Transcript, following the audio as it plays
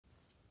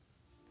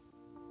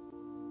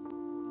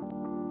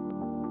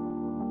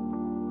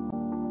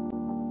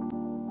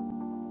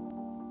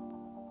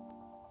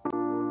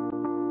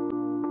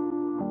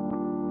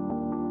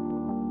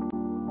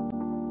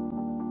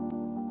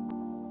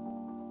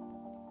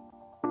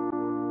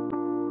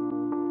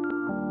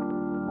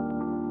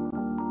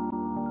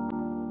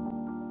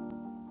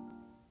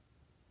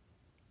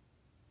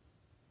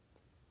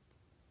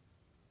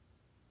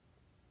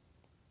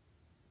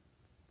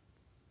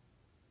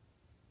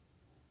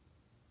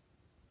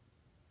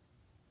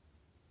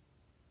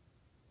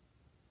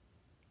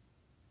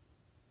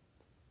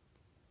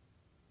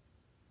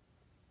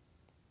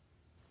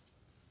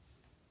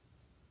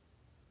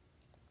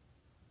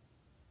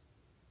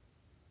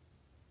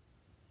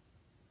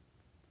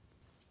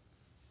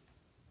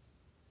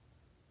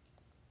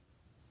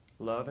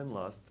Love and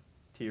lust,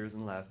 tears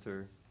and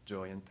laughter,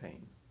 joy and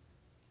pain.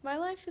 My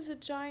life is a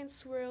giant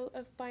swirl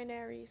of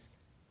binaries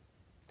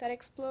that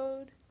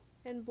explode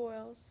and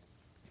boils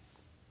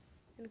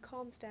and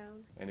calms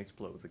down. And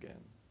explodes again.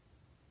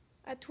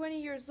 At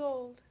 20 years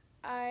old,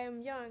 I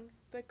am young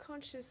but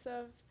conscious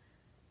of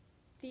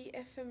the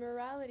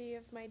ephemerality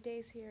of my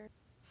days here.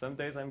 Some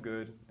days I'm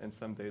good and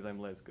some days I'm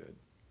less good.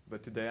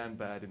 But today I'm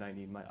bad and I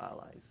need my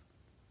allies.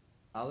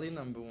 Ally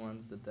number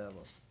one's the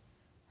devil.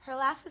 Her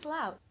laugh is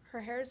loud.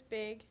 Her hair is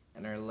big.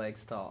 And her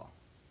legs tall.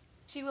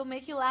 She will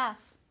make you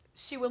laugh.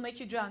 She will make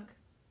you drunk.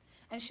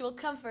 And she will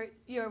comfort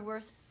your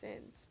worst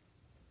Sins.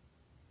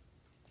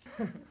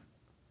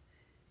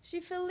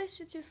 She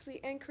felicitously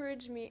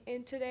encouraged me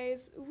in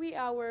today's wee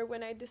hour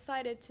when I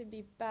decided to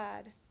be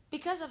bad.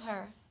 Because of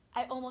her,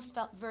 I almost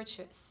felt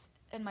virtuous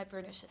in my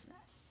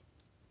perniciousness.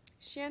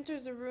 She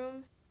enters the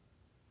room.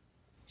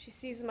 She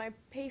sees my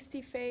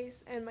pasty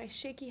face and my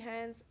shaky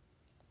hands.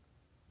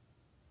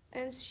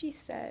 And she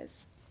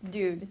says,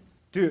 Dude.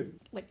 Dude.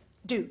 Like,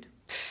 dude.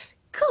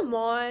 come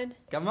on.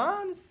 Come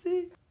on,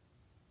 see?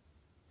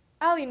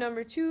 Ally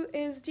number 2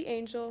 is the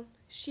angel.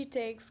 She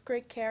takes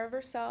great care of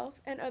herself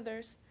and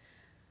others.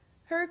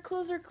 Her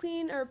clothes are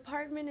clean, her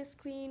apartment is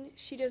clean,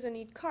 she doesn't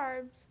eat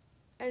carbs,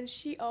 and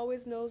she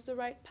always knows the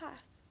right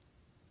path.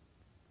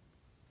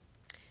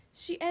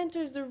 She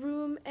enters the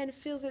room and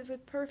fills it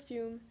with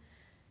perfume,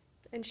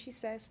 and she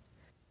says,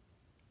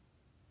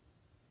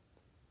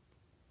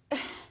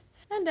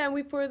 and then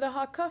we pour the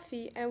hot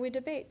coffee and we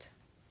debate.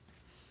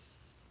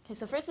 Okay,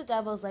 so first the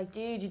devil's like,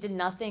 dude, you did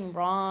nothing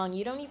wrong.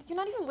 You're not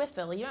even with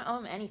Phil. You don't owe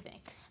him anything.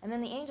 And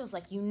then the angel's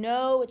like, you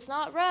know it's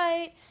not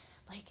right.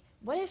 Like,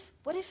 what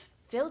if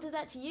Phil did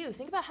that to you?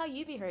 Think about how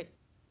you'd be hurt.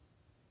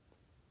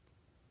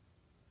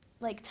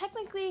 Like,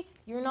 technically,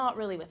 you're not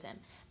really with him.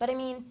 But I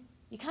mean,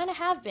 you kind of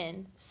have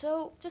been.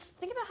 So just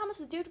think about how much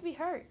the dude would be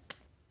hurt.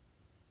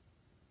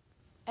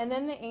 And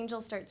then the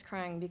angel starts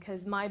crying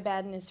because my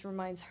badness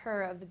reminds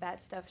her of the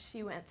bad stuff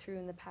she went through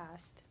in the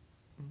past.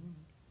 Mm-hmm.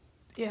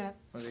 Yeah.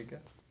 There you go.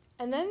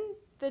 And then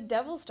the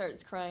devil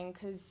starts crying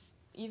because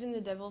even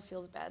the devil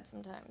feels bad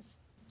sometimes.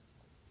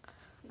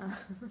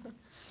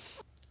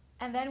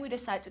 And then we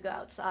decide to go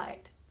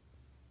outside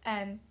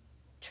and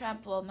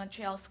trample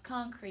Montreal's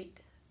concrete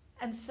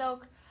and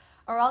soak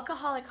our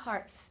alcoholic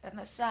hearts in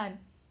the sun.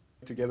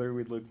 Together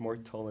we'd look more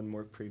tall and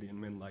more pretty and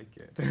men like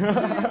it.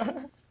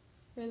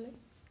 Really?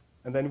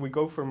 And then we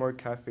go for more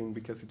caffeine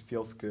because it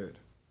feels good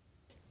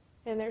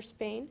And there's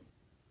pain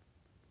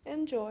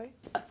and joy.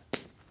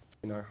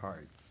 in our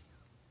hearts.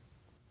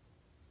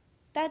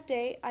 That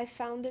day I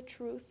found the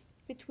truth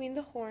between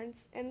the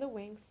horns and the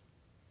wings.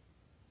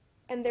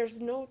 And there's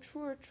no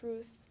truer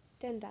truth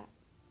than that.